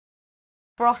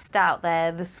frost out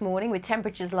there this morning, with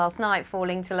temperatures last night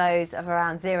falling to lows of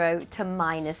around 0 to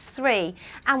 -3.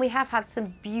 And we have had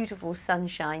some beautiful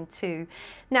sunshine too.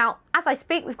 Now, as I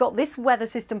speak, we've got this weather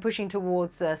system pushing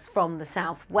towards us from the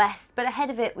southwest, but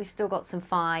ahead of it, we've still got some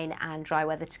fine and dry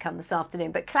weather to come this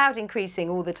afternoon. But cloud increasing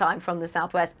all the time from the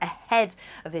southwest ahead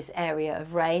of this area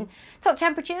of rain. Top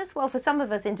temperatures, well, for some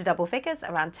of us into double figures,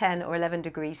 around 10 or 11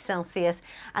 degrees Celsius.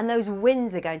 And those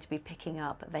winds are going to be picking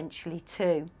up eventually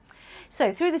too.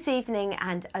 So through this evening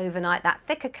and overnight, that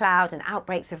thicker cloud and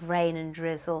outbreaks of rain and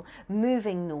drizzle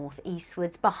moving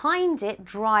northeastwards. Behind it,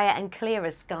 drier and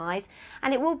clearer skies,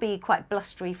 and it will be quite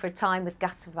blustery for a time with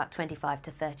gusts of about 25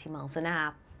 to 30 miles an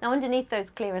hour. Now, underneath those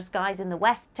clearer skies in the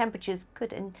west, temperatures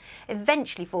could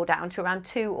eventually fall down to around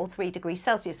 2 or 3 degrees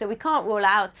Celsius. So we can't rule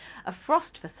out a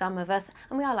frost for some of us,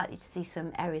 and we are likely to see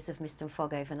some areas of mist and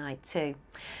fog overnight too.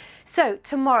 So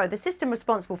tomorrow, the system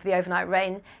responsible for the overnight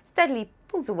rain steadily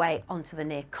pulls away onto the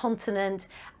near continent.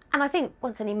 And I think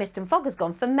once any mist and fog has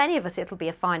gone, for many of us it'll be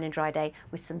a fine and dry day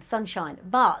with some sunshine.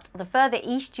 But the further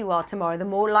east you are tomorrow, the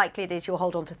more likely it is you'll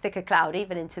hold on to thicker cloud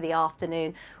even into the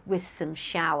afternoon with some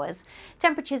showers.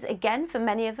 Temperatures again for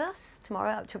many of us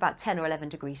tomorrow up to about 10 or 11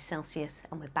 degrees Celsius,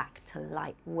 and we're back to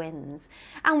light winds.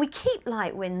 And we keep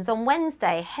light winds on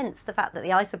Wednesday, hence the fact that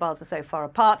the isobars are so far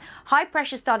apart. High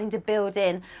pressure starting to build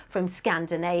in from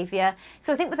Scandinavia.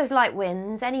 So I think with those light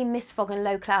winds, any mist, fog and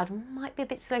low cloud might be a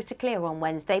bit slow to clear on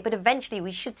Wednesday, but eventually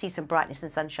we should see some brightness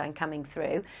and sunshine coming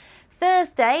through.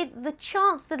 Thursday, the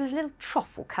chance that a little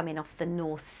trough will come in off the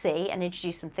North Sea and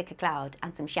introduce some thicker cloud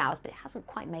and some showers, but it hasn't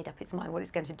quite made up its mind what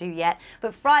it's going to do yet.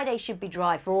 But Friday should be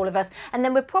dry for all of us, and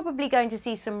then we're probably going to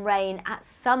see some rain at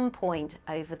some point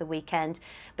over the weekend.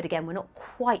 But again, we're not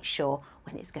quite sure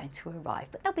when it's going to arrive,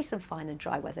 but there'll be some fine and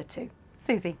dry weather too.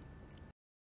 Susie.